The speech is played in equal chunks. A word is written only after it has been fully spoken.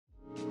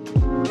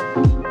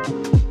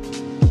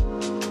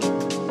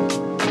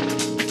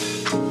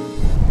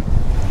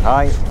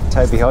Hi,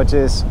 Toby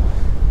Hodges.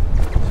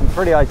 Some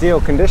pretty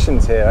ideal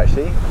conditions here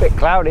actually. A bit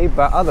cloudy,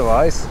 but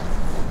otherwise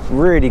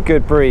really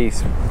good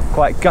breeze.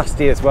 Quite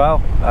gusty as well,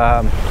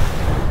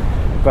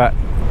 but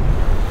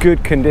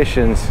good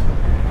conditions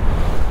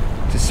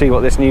to see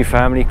what this new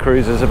family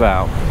cruise is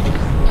about.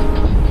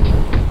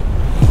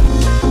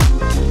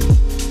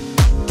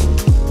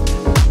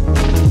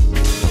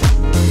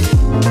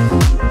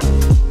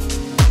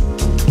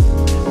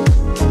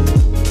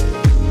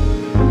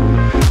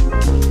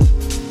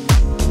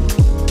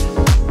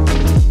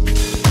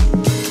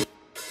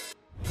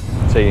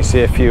 So you can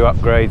see a few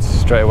upgrades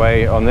straight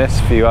away on this,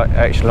 a few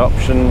extra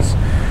options,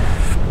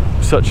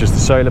 such as the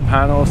solar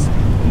panels,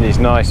 and these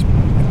nice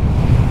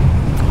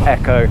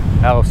Echo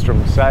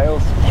Elstrom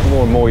sails.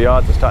 More and more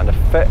yards are starting to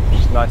fit, which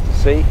is nice to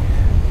see.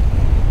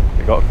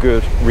 They've got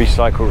good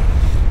recycled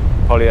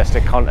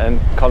polyester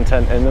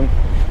content in them.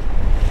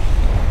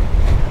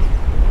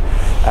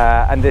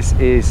 And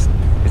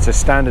it's a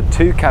standard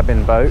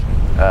 2-cabin boat,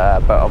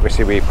 but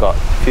obviously we've got a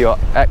few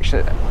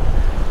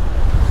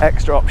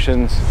extra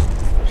options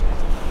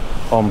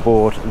on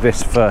board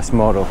this first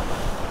model.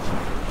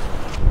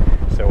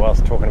 So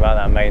whilst talking about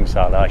that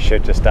mainsail, I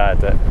should just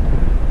add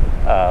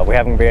that we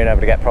haven't been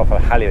able to get proper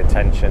halyard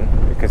tension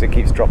because it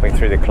keeps dropping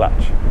through the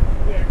clutch.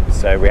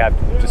 So we have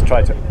just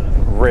tried to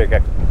rig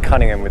a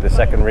Cunningham with the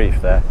second reef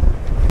there.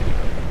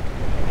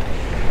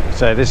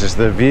 So this is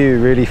the view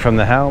really from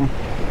the helm.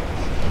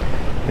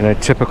 You know,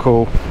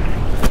 typical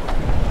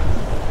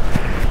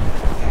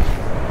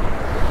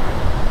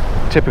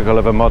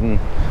of a modern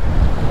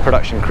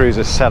production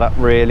cruiser setup,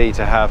 really,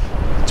 to have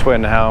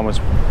twin helm with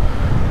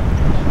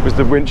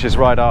the winches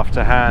right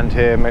after hand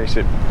here. Makes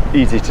it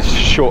easy to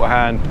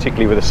shorthand,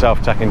 particularly with a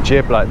self-tacking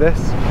jib like this.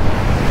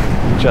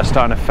 Just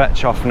starting to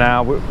fetch off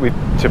now. We've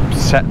to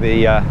set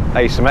the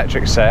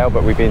asymmetric sail,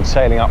 but we've been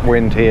sailing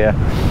upwind here,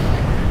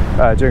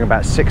 doing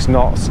about 6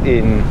 knots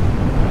in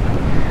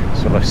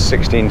sort of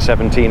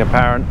 16-17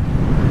 apparent,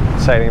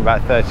 sailing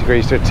about 30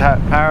 degrees to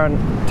apparent,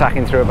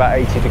 tacking through about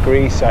 80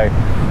 degrees. So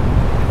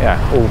yeah,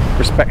 all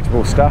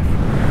respectable stuff.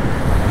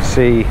 You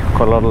see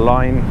quite a lot of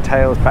line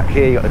tails back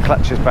here, you got the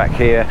clutches back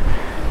here,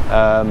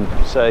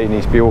 so you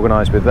need to be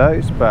organised with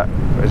those. But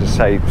as I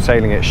say,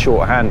 sailing it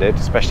short-handed,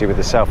 especially with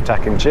the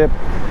self-tacking jib,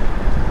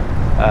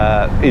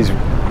 is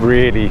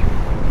really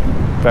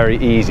very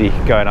easy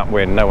going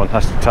upwind. No one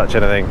has to touch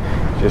anything,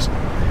 just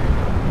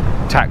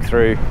tack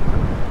through,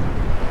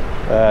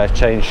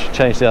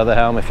 change the other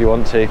helm if you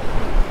want to.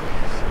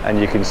 And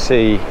you can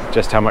see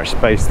just how much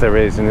space there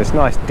is in this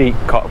nice deep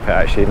cockpit,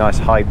 actually, nice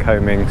high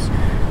coamings.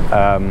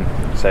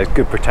 So it's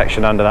good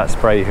protection under that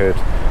spray hood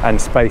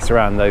and space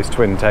around those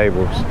twin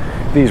tables.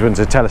 These ones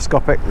are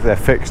telescopic, they're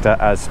fixed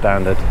as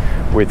standard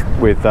with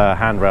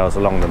handrails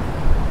along them.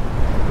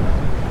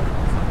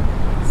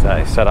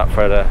 So set up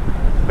for the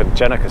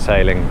Jenica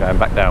sailing going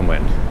back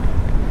downwind.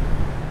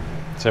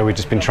 So we've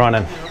just been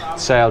trying to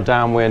sail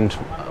downwind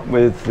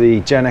with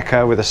the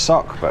Jenica with a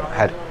sock, but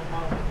had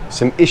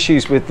some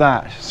issues with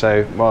that.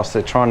 So whilst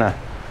they're trying to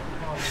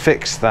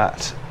fix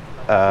that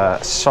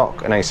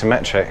sock and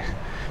asymmetric,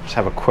 just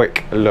have a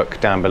quick look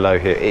down below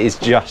here. It is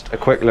just a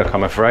quick look,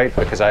 I'm afraid,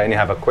 because I only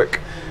have a quick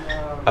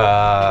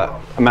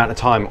amount of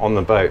time on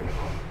the boat.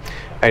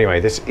 Anyway,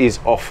 this is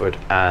offered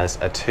as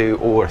a 2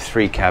 or a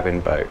 3 cabin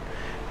boat,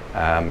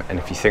 and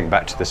if you think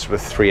back to this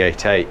with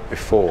 388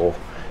 before,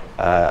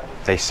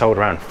 they sold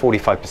around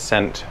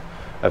 45%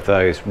 of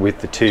those with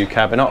the 2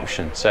 cabin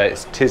option. So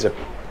it is a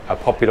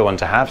popular one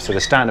to have. So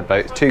the standard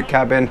boat, 2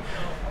 cabin,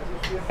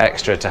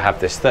 extra to have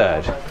this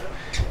 3rd.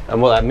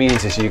 And what that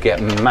means is you get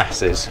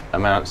massive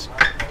amount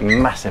of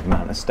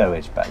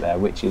stowage back there,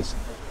 which is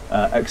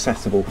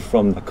accessible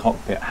from the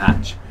cockpit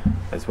hatch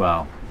as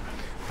well.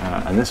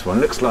 And this one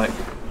looks like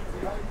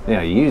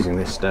they're using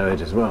this stowage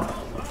as well.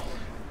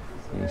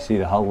 You can see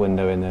the hull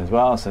window in there as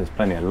well, so there's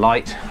plenty of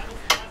light.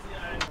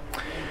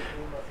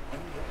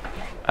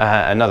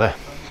 Another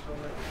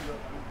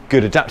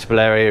good adaptable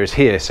area is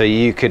here, so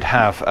you could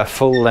have a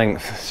full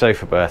length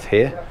sofa berth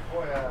here,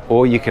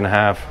 or you can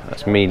have,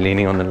 that's me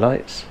leaning on the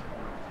lights,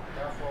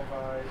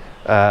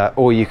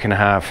 or you can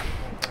have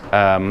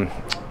a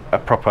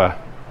proper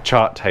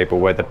chart table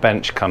where the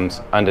bench comes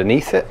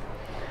underneath it,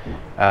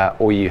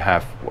 or you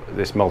have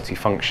this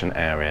multi-function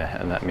area,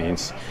 and that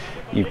means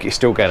you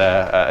still get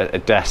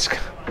a desk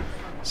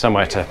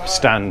somewhere to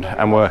stand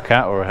and work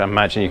at, or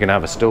imagine you can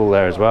have a stool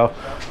there as well,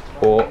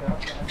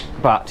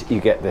 but you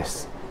get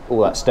this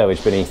all that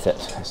stowage beneath it.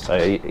 So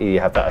you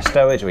have that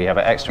stowage, or you have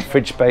an extra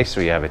fridge space,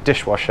 or you have a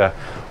dishwasher,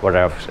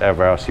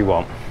 whatever else you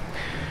want.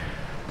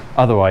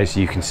 Otherwise,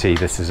 you can see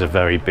this is a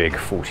very big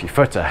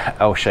 40-footer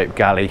L-shaped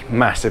galley,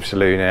 massive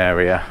saloon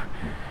area.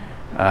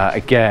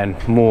 Again,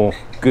 more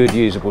good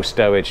usable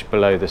stowage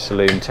below the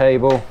saloon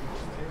table.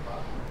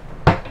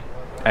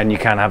 And you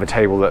can have a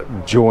table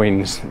that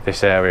joins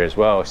this area as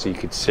well, so you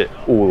could sit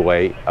all the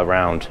way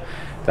around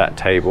that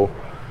table.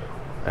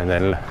 And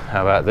then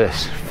how about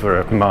this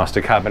for a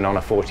master cabin on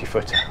a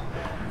 40-footer?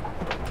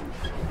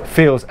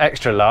 Feels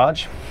extra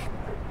large,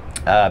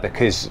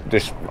 because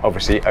this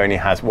obviously only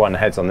has one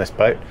heads on this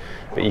boat,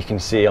 but you can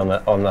see on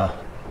the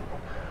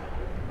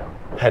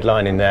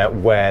headline in there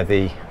where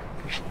the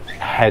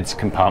heads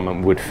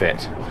compartment would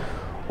fit,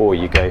 or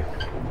you go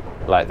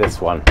like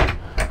this one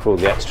for all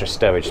the extra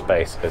stowage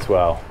space as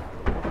well.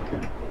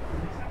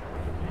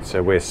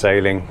 So we're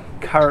sailing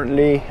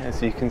currently,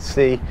 as you can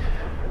see,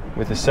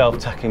 with the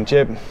self-tacking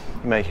jib,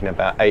 making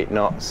about 8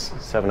 knots,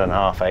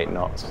 7.5, 8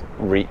 knots,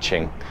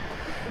 reaching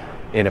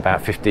in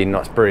about 15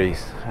 knots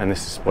breeze. And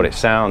this is what it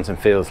sounds and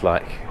feels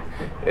like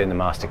in the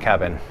master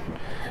cabin.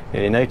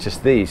 You notice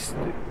these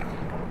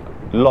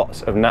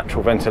lots of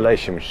natural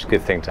ventilation, which is a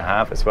good thing to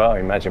have as well.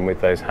 Imagine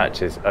with those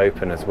hatches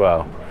open as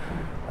well,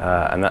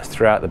 and that's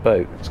throughout the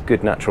boat. It's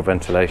good natural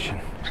ventilation.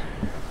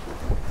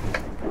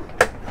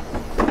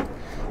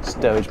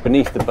 Stowage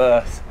beneath the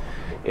berth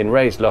in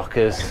raised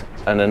lockers,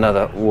 and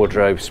another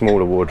wardrobe,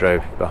 smaller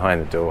wardrobe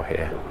behind the door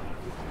here.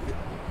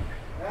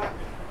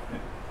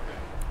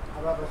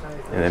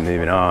 And then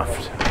moving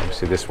aft,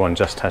 obviously this one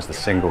just has the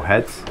single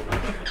heads,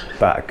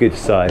 but a good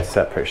sized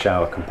separate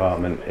shower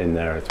compartment in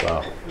there as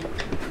well.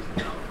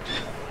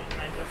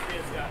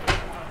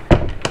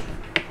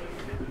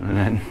 And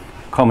then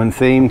common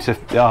theme to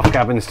the aft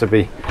cabins to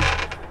be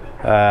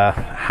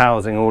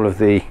housing all of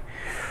the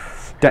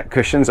deck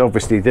cushions.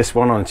 Obviously this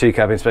one on 2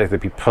 cabin space,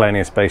 there'd be plenty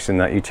of space in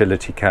that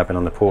utility cabin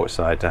on the port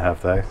side to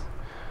have those.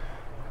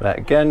 But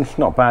again,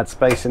 not bad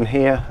space in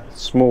here,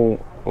 small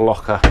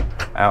locker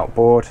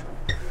outboard,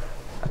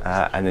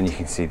 and then you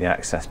can see the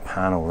access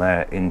panel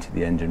there into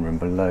the engine room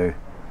below,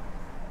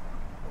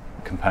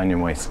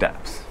 companionway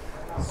steps.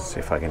 Let's see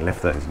if I can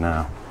lift those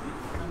now.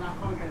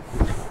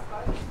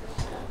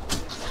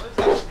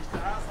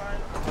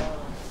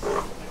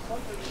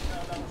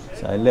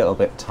 So a little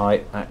bit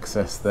tight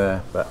access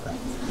there, but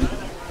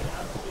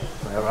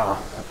there are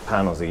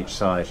panels each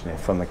side, you know,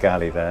 from the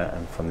galley there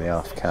and from the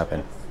aft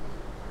cabin,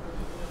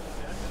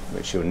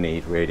 which you'll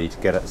need really to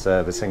get at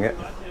servicing it.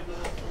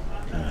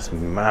 And this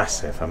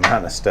massive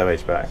amount of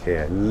stowage back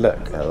here,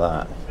 look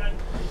at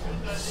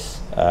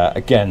that.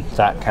 Again,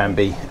 that can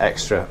be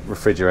extra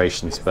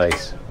refrigeration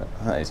space.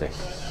 That is a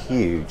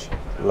huge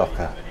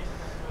locker,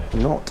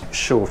 not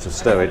short of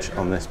stowage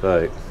on this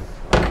boat.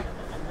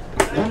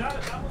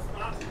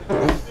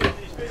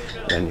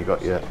 Then you've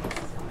got your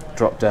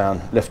drop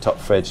down lift top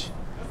fridge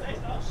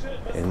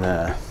in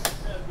there.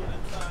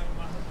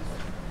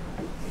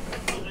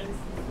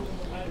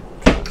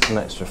 An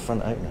extra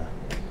front opener.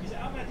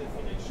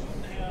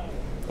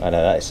 I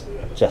know that's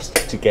just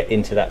to get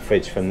into that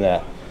fridge from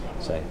there.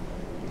 So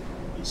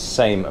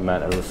same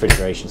amount of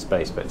refrigeration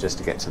space, but just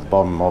to get to the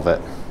bottom of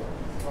it.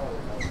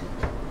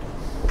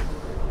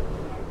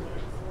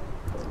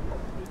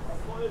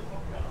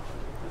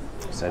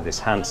 So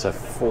this Hanse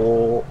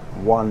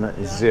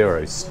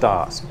 410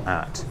 starts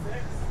at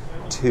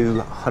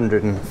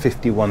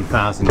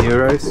 251,000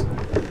 euros.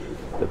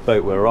 The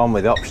boat we're on,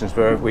 with the options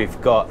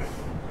we've got,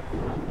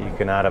 you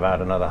can add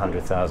about another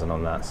 100,000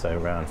 on that, so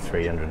around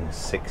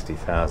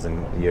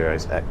 360,000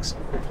 euros ex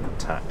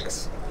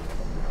tax.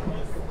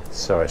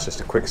 Sorry, it's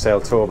just a quick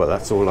sail tour, but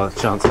that's all the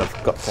chance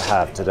I've got to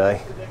have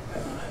today.